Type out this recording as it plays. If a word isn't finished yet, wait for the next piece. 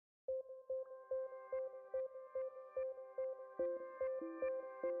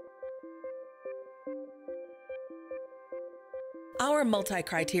Our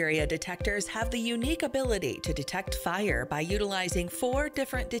multi-criteria detectors have the unique ability to detect fire by utilizing 4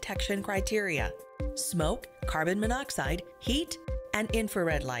 different detection criteria: smoke, carbon monoxide, heat, and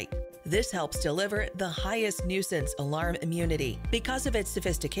infrared light. This helps deliver the highest nuisance alarm immunity. Because of its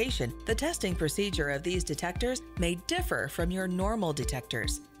sophistication, the testing procedure of these detectors may differ from your normal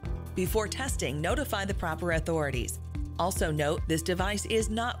detectors. Before testing, notify the proper authorities. Also note, this device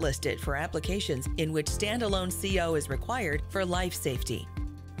is not listed for applications in which standalone CO is required for life safety.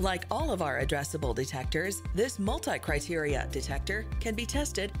 Like all of our addressable detectors, this multi-criteria detector can be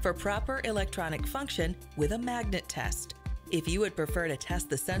tested for proper electronic function with a magnet test. If you would prefer to test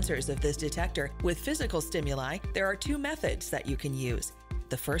the sensors of this detector with physical stimuli, there are 2 methods that you can use.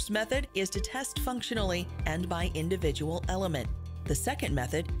 The first method is to test functionally and by individual element. The second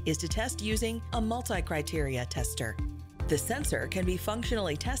method is to test using a multi-criteria tester. The sensor can be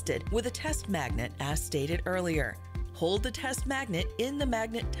functionally tested with a test magnet as stated earlier. Hold the test magnet in the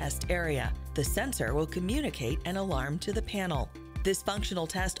magnet test area. The sensor will communicate an alarm to the panel. This functional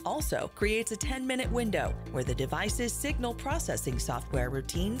test also creates a 10-minute window where the device's signal processing software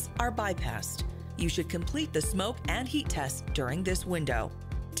routines are bypassed. You should complete the smoke and heat tests during this window.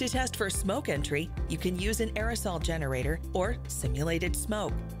 To test for smoke entry, you can use an aerosol generator or simulated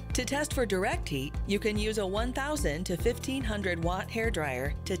smoke. To test for direct heat, you can use a 1,000 to 1,500 watt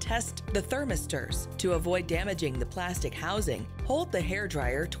hairdryer to test the thermistors. To avoid damaging the plastic housing, hold the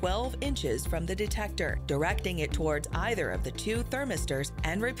hairdryer 12 inches from the detector, directing it towards either of the 2 thermistors,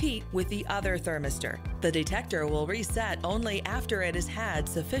 and repeat with the other thermistor. The detector will reset only after it has had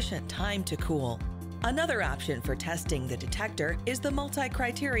sufficient time to cool. Another option for testing the detector is the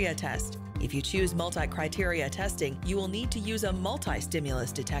multi-criteria test. If you choose multi-criteria testing, you will need to use a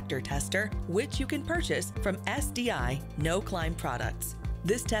multi-stimulus detector tester, which you can purchase from SDI no-climb products.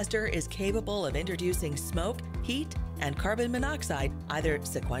 This tester is capable of introducing smoke, heat, and carbon monoxide either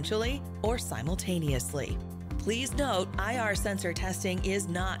sequentially or simultaneously. Please note, IR sensor testing is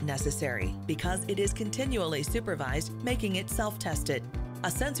not necessary because it is continually supervised, making it self-tested. A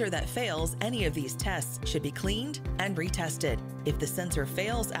sensor that fails any of these tests should be cleaned and retested. If the sensor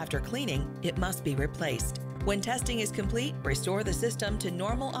fails after cleaning, it must be replaced. When testing is complete, restore the system to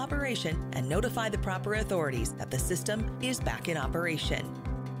normal operation and notify the proper authorities that the system is back in operation.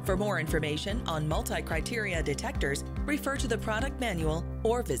 For more information on multi-criteria detectors, refer to the product manual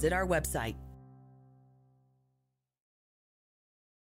or visit our website.